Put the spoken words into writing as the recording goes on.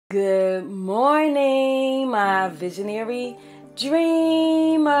Good morning, my visionary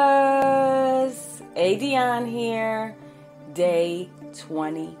dreamers. Dion here. Day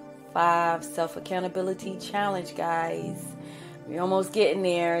 25 self-accountability challenge, guys. We're almost getting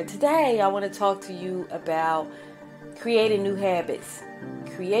there. Today, I want to talk to you about creating new habits.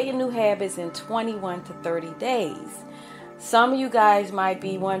 Creating new habits in 21 to 30 days. Some of you guys might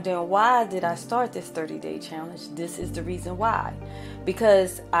be wondering, why did I start this 30-day challenge? This is the reason why.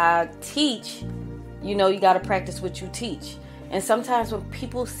 Because I teach, you got to practice what you teach. And sometimes when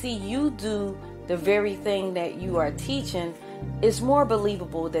people see you do the very thing that you are teaching, it's more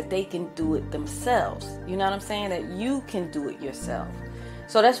believable that they can do it themselves. You know what I'm saying? That you can do it yourself.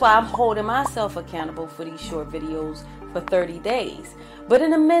 So that's why I'm holding myself accountable for these short videos for 30 days. But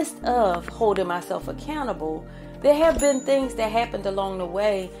in the midst of holding myself accountable, there have been things that happened along the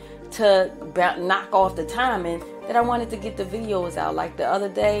way to knock off the timing that I wanted to get the videos out. Like the other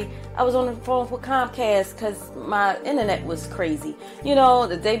day, I was on the phone with Comcast because my internet was crazy.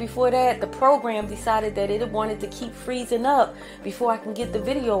 The day before that, the program decided that it wanted to keep freezing up before I can get the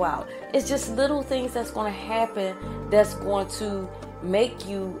video out. It's just little things that's going to happen that's going to make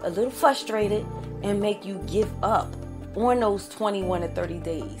you a little frustrated and make you give up on those 21 to 30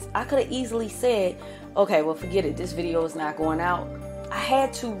 days. I could have easily said, okay, well, forget it. This video is not going out. I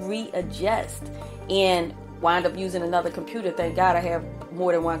had to readjust and wind up using another computer. Thank God I have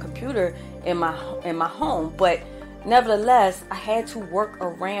more than one computer in my home. But nevertheless, I had to work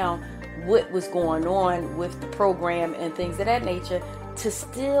around what was going on with the program and things of that nature to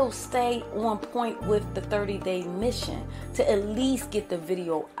still stay on point with the 30-day mission, to at least get the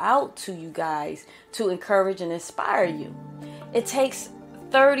video out to you guys to encourage and inspire you. It takes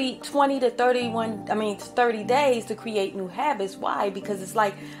 30 days to create new habits. Why? Because it's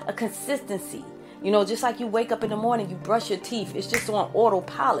like a consistency. Just like you wake up in the morning, you brush your teeth. It's just on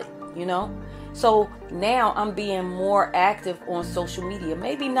autopilot, So now I'm being more active on social media.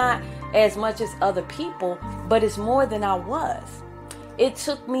 Maybe not as much as other people, but it's more than I was. It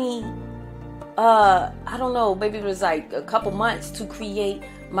took me, maybe it was like a couple months to create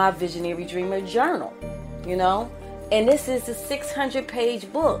my Visionary Dreamer journal, And this is a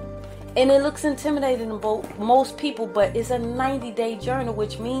 600-page book. And it looks intimidating to most people, but it's a 90-day journal,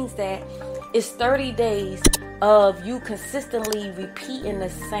 which means that it's 30 days of you consistently repeating the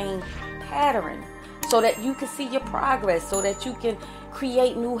same pattern so that you can see your progress, so that you can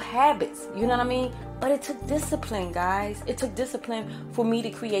create new habits. You know what I mean? But it took discipline, guys. It took discipline for me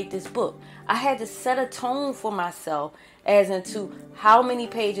to create this book. I had to set a tone for myself as into how many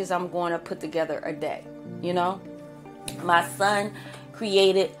pages I'm going to put together a day. My son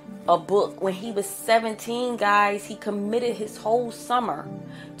created a book when he was 17, guys. He committed his whole summer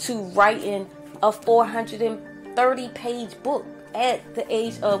to writing a 430-page book at the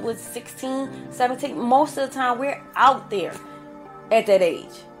age of 16, 17. Most of the time we're out there at that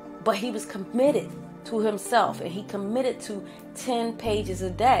age. But he was committed to himself, and he committed to 10 pages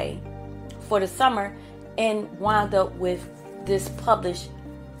a day for the summer and wound up with this published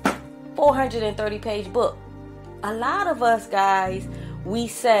 430-page book. A lot of us, guys, we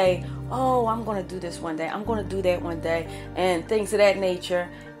say, oh, I'm going to do this one day. I'm going to do that one day, and things of that nature.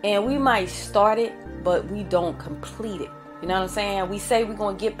 And we might start it, but we don't complete it. You know what I'm saying? We say we're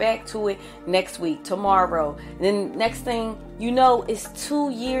going to get back to it next week, tomorrow. And then next thing you know, it's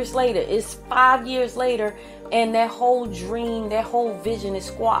 2 years later. It's 5 years later, and that whole dream, that whole vision is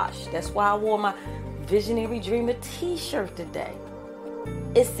squashed. That's why I wore my Visionary Dreamer t-shirt today.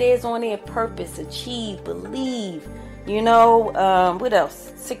 It says on there, purpose, achieve, believe, what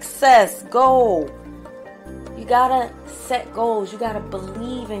else? Success, goal. You gotta set goals. You gotta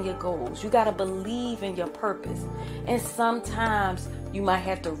believe in your goals. You gotta believe in your purpose. And sometimes you might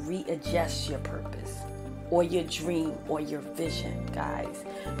have to readjust your purpose or your dream or your vision, guys.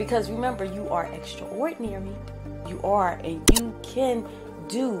 Because remember, you are extraordinary. You are, and you can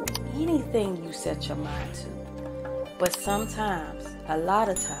do anything you set your mind to. But sometimes, a lot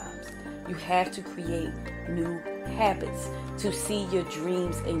of times, you have to create new habits to see your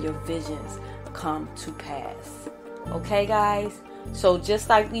dreams and your visions come to pass. Okay, guys? So just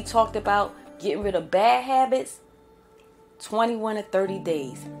like we talked about getting rid of bad habits, 21 to 30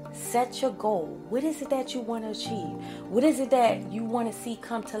 days. Set your goal. What is it that you want to achieve? What is it that you want to see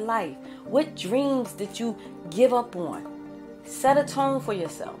come to life? What dreams did you give up on? Set a tone for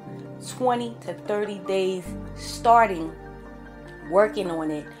yourself. 20 to 30 days starting working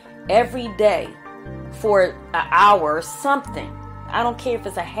on it every day for an hour or something. I don't care if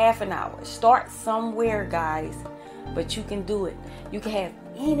it's a half an hour. Start somewhere, guys. But you can do it. You can have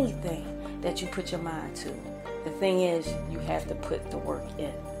anything that you put your mind to. The thing is, you have to put the work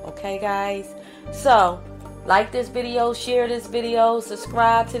in. Okay, guys? So, like this video, share this video,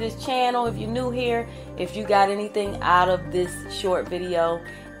 subscribe to this channel if you're new here, if you got anything out of this short video.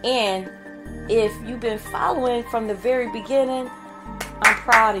 And if you've been following from the very beginning, I'm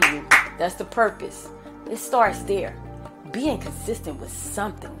proud of you. That's the purpose. It starts there. Being consistent with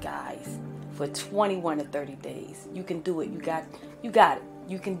something, guys, for 21 to 30 days. You can do it. You got it.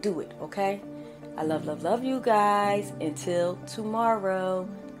 You can do it, okay? I love you guys. Until tomorrow.